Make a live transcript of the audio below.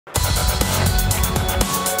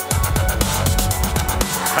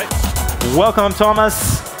Welcome,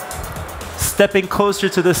 Thomas. Stepping closer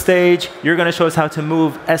to the stage, you're going to show us how to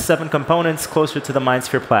move S7 components closer to the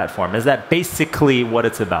MindSphere platform. Is that basically what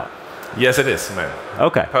it's about? Yes, it is, man.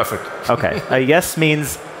 Okay. Perfect. Okay. A yes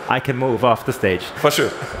means I can move off the stage. For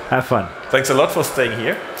sure. Have fun. Thanks a lot for staying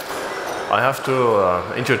here. I have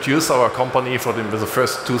to introduce our company with the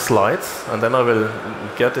first 2 slides, and then I will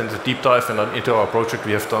get into deep dive into our project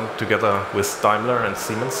we have done together with Daimler and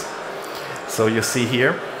Siemens. So you see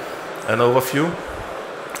here an overview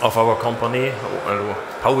of our company,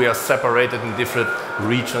 how we are separated in different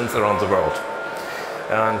regions around the world.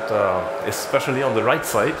 And especially on the right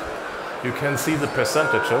side, you can see the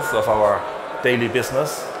percentages of our daily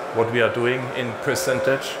business, what we are doing in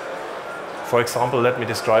percentage. For example, let me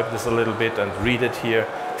describe this a little bit and read it here.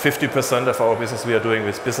 50% of our business we are doing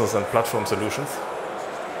with business and platform solutions.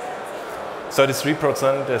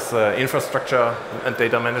 33% is infrastructure and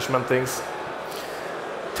data management things.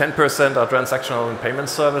 10% are transactional and payment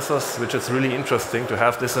services, which is really interesting to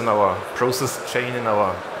have this in our process chain, in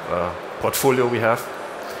our portfolio we have.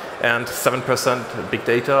 And 7% big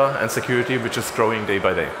data and security, which is growing day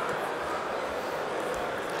by day.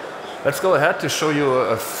 Let's go ahead to show you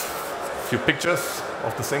a few pictures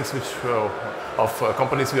of the things of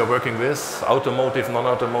companies we are working with, automotive,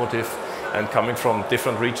 non-automotive, and coming from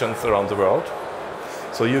different regions around the world.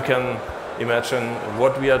 So you can imagine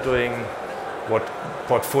what we are doing, what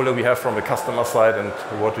portfolio we have from the customer side, and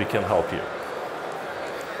what we can help you.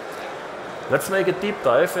 Let's make a deep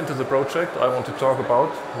dive into the project I want to talk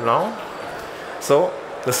about now. So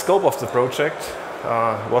the scope of the project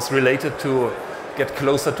was related to get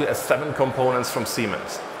closer to S7 components from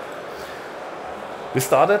Siemens. We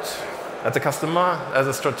started at the customer as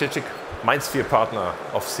a strategic MindSphere partner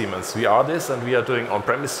of Siemens. We are this, and we are doing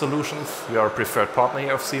on-premise solutions. We are a preferred partner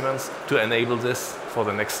here of Siemens to enable this for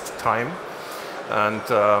the next time. And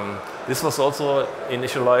this was also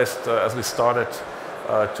initialized as we started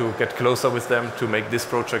to get closer with them to make this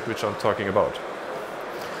project which I'm talking about.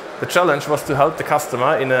 The challenge was to help the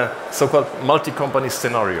customer in a so-called multi-company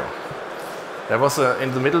scenario. There was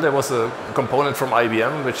in the middle there was a component from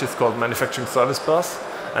IBM which is called Manufacturing Service Bus,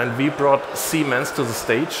 and we brought Siemens to the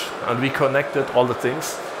stage and we connected all the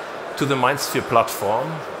things to the MindSphere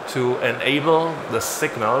platform to enable the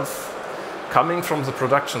signals coming from the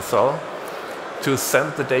production cell to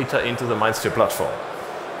send the data into the MindSphere platform.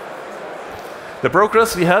 The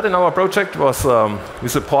progress we had in our project was we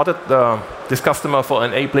supported this customer for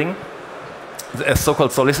enabling a so-called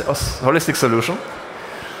holistic solution,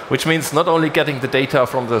 which means not only getting the data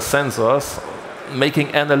from the sensors, making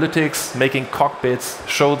analytics, making cockpits,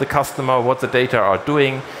 show the customer what the data are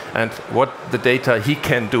doing and what the data he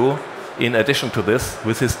can do in addition to this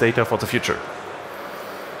with his data for the future.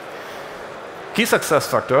 Key success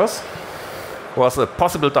factors was a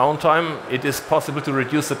possible downtime. It is possible to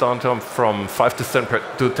reduce the downtime from 5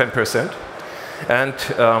 to 10%.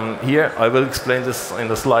 And here I will explain this in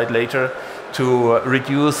the slide later to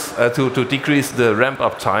reduce, to decrease the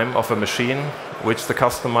ramp-up time of a machine which the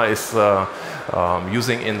customer is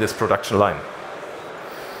using in this production line.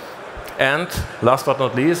 And last but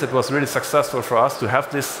not least, it was really successful for us to have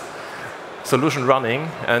this solution running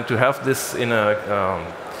and to have this in a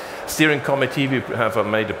steering committee. We have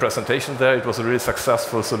made a presentation there. It was a really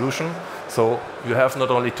successful solution. So you have not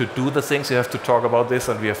only to do the things, you have to talk about this,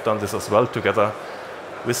 and we have done this as well together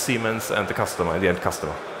with Siemens and the customer, the end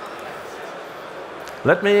customer.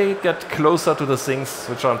 Let me get closer to the things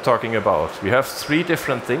which I'm talking about. We have 3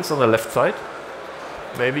 different things on the left side.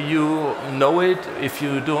 Maybe you know it. If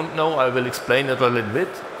you don't know, I will explain it a little bit.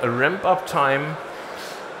 A ramp-up time,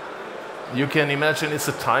 you can imagine it's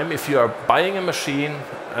a time if you are buying a machine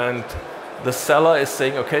and the seller is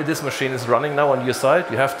saying, okay, this machine is running now on your side,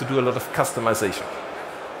 you have to do a lot of customization.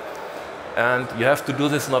 And you have to do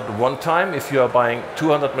this not one time. If you are buying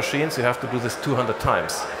 200 machines, you have to do this 200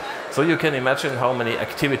 times. So you can imagine how many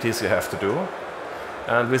activities you have to do.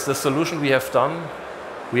 And with the solution we have done,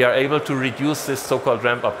 we are able to reduce this so-called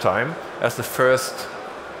ramp-up time as the first,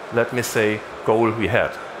 let me say, goal we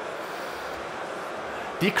had.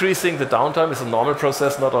 Decreasing the downtime is a normal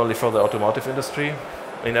process, not only for the automotive industry.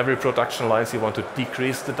 In every production lines, you want to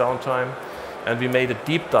decrease the downtime. And we made a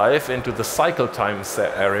deep dive into the cycle time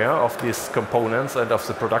area of these components and of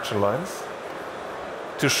the production lines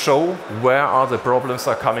to show where are the problems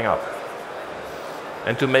are coming up.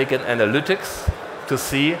 And to make an analytics to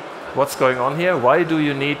see what's going on here. Why do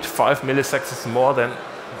you need 5 milliseconds more than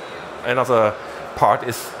another part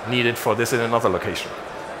is needed for this in another location?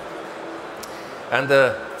 And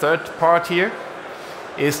the third part here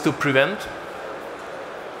is to prevent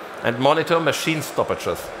and monitor machine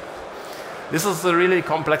stoppages. This is a really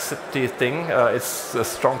complexity thing. It's a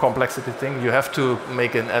strong complexity thing. You have to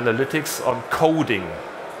make an analytics on coding.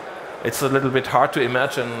 It's a little bit hard to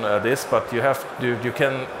imagine this, but you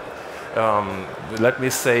can, let me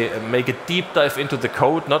say, make a deep dive into the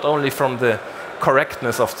code, not only from the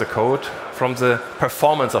correctness of the code, from the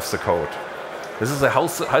performance of the code. This is a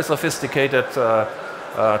high sophisticated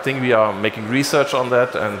thing. We are making research on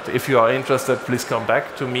that, and if you are interested, please come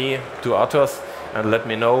back to me, to Atos, and let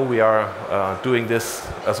me know. We are doing this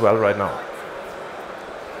as well right now.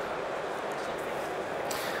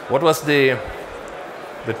 What was the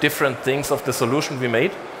different things of the solution we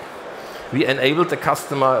made? We enabled the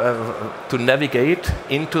customer to navigate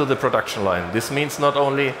into the production line. This means not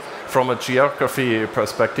only from a geography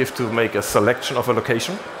perspective to make a selection of a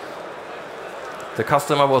location. The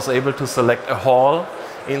customer was able to select a hall.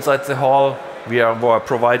 Inside the hall, we were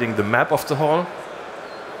providing the map of the hall.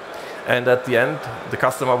 And at the end, the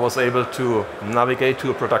customer was able to navigate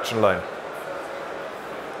to a production line.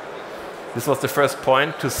 This was the first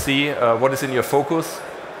point to see what is in your focus,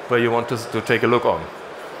 where you want to take a look on.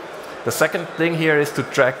 The second thing here is to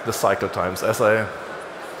track the cycle times. As I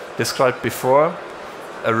described before,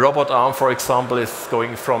 a robot arm, for example, is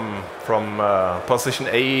going from position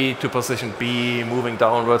A to position B, moving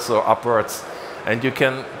downwards or upwards. And you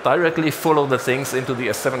can directly follow the things into the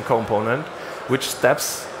S7 component, which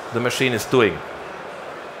steps the machine is doing.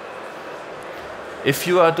 If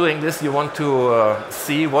you are doing this, you want to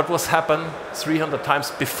see what was happened 300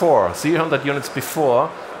 times before, 300 units before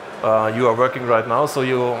you are working right now. So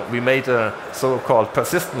we made a so-called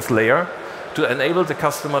persistence layer to enable the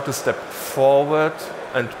customer to step forward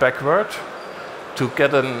and backward to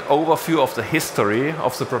get an overview of the history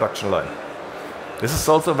of the production line. This is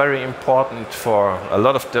also very important for a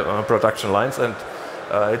lot of production lines, and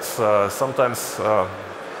it's sometimes,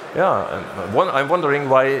 I'm wondering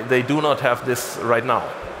why they do not have this right now.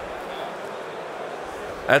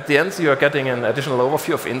 At the end, you are getting an additional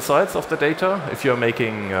overview of insights of the data if you're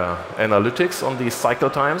making analytics on these cycle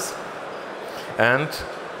times. And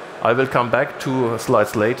I will come back 2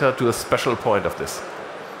 slides later to a special point of this.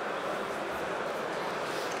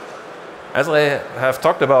 As I have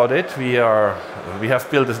talked about it, we have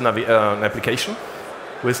built this an application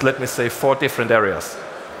with, let me say, 4 different areas.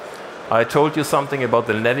 I told you something about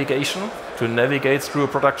the navigation, to navigate through a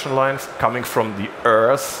production line, coming from the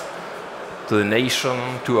earth to the nation,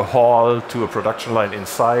 to a hall, to a production line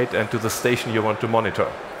inside, and to the station you want to monitor.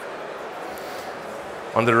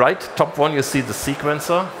 On the right, top one, you see the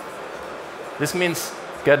sequencer. This means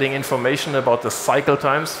getting information about the cycle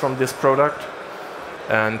times from this product.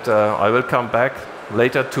 And I will come back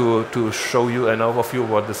later to show you an overview of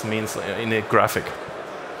what this means in a graphic.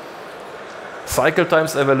 Cycle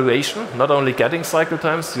times evaluation, not only getting cycle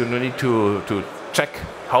times, you need to check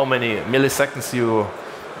how many milliseconds you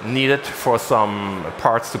needed for some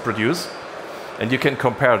parts to produce. And you can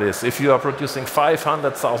compare this. If you are producing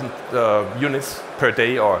 500,000 units per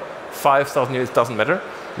day or 5,000 units, doesn't matter.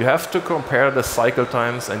 You have to compare the cycle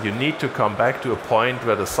times, and you need to come back to a point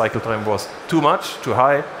where the cycle time was too much, too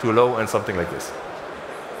high, too low, and something like this.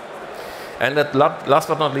 And last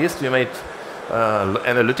but not least, we made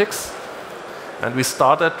analytics. And we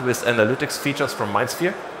started with analytics features from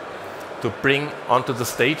MindSphere to bring onto the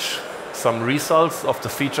stage some results of the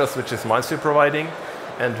features which is MindSphere providing.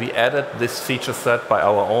 And we added this feature set by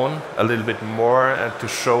our own a little bit more, and to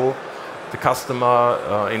show the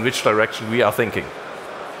customer in which direction we are thinking.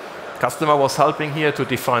 Customer was helping here to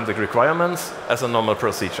define the requirements as a normal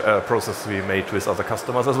process we made with other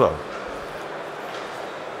customers as well.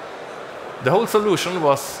 The whole solution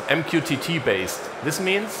was MQTT based. This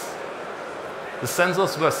means the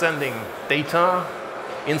sensors were sending data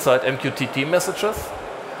inside MQTT messages.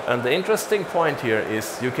 And the interesting point here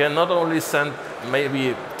is you can not only send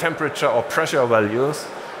maybe temperature or pressure values,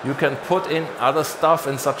 you can put in other stuff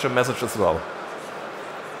in such a message as well.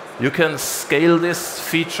 You can scale this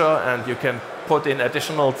feature, and you can put in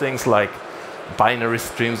additional things like binary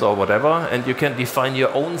streams or whatever, and you can define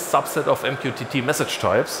your own subset of MQTT message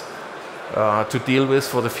types to deal with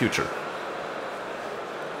for the future.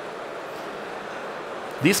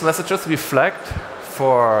 These messages we flagged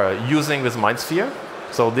for using with MindSphere.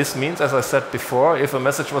 So this means, as I said before, if a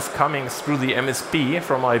message was coming through the MSP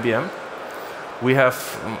from IBM, we have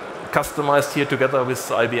customized here together with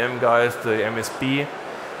the IBM guys the MSP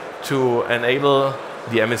to enable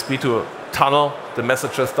the MSP to tunnel the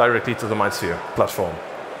messages directly to the MindSphere platform.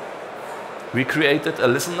 We created a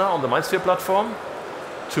listener on the MindSphere platform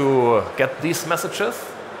to get these messages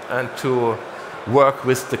and to work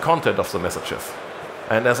with the content of the messages.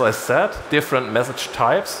 And as I said, different message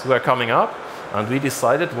types were coming up, And we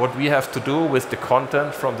decided what we have to do with the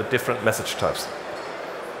content from the different message types.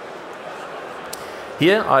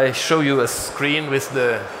 Here I show you a screen with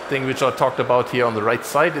the thing which I talked about here on the right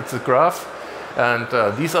side. It's a graph. And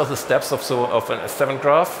these are the steps of an S7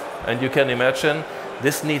 graph. And you can imagine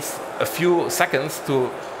this needs a few seconds to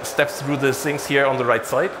step through the things here on the right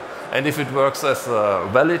side. And if it works as a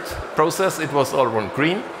valid process, it was all on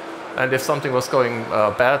green. And if something was going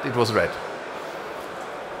bad, it was red.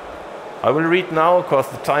 I will read now, because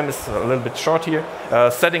the time is a little bit short here.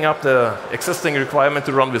 Setting up the existing requirement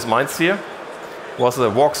to run with MindSphere was a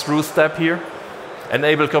walkthrough step here.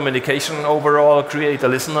 Enable communication overall, create a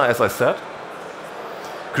listener, as I said.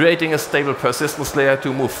 Creating a stable persistence layer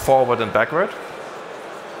to move forward and backward.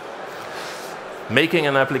 Making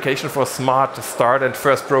an application for smart start and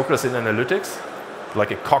first progress in analytics,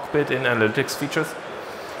 like a cockpit in analytics features.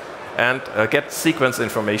 And get sequence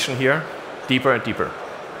information here, deeper and deeper.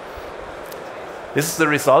 This is the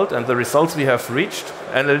result, and the results we have reached.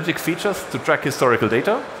 Analytic features to track historical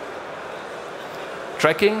data.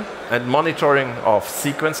 Tracking and monitoring of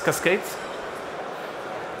sequence cascades.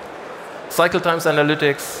 Cycle times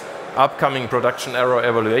analytics, upcoming production error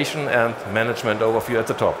evaluation, and management overview at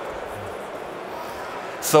the top.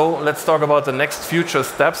 So let's talk about the next future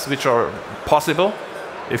steps which are possible.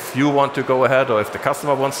 If you want to go ahead, or if the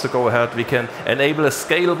customer wants to go ahead, we can enable a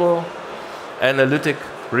scalable analytic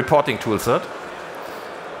reporting toolset.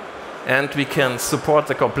 And we can support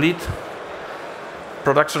the complete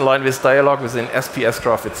production line with dialog within SPS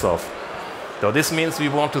graph itself. So this means we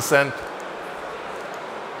want to send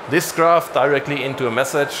this graph directly into a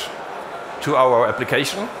message to our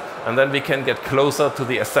application, and then we can get closer to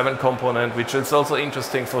the S7 component, which is also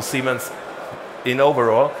interesting for Siemens in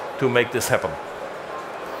overall to make this happen.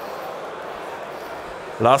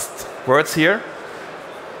 Last words here.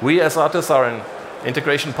 We as Atos are an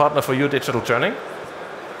integration partner for your digital journey.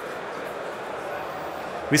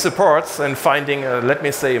 We support in finding, let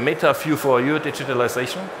me say, a meta view for your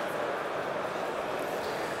digitalization.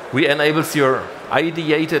 We enable your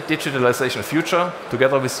ideated digitalization future.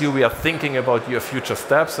 Together with you, we are thinking about your future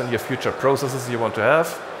steps and your future processes you want to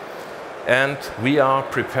have. And we are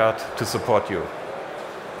prepared to support you.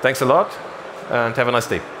 Thanks a lot, and have a nice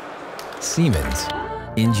day. Siemens.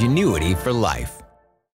 Ingenuity for life.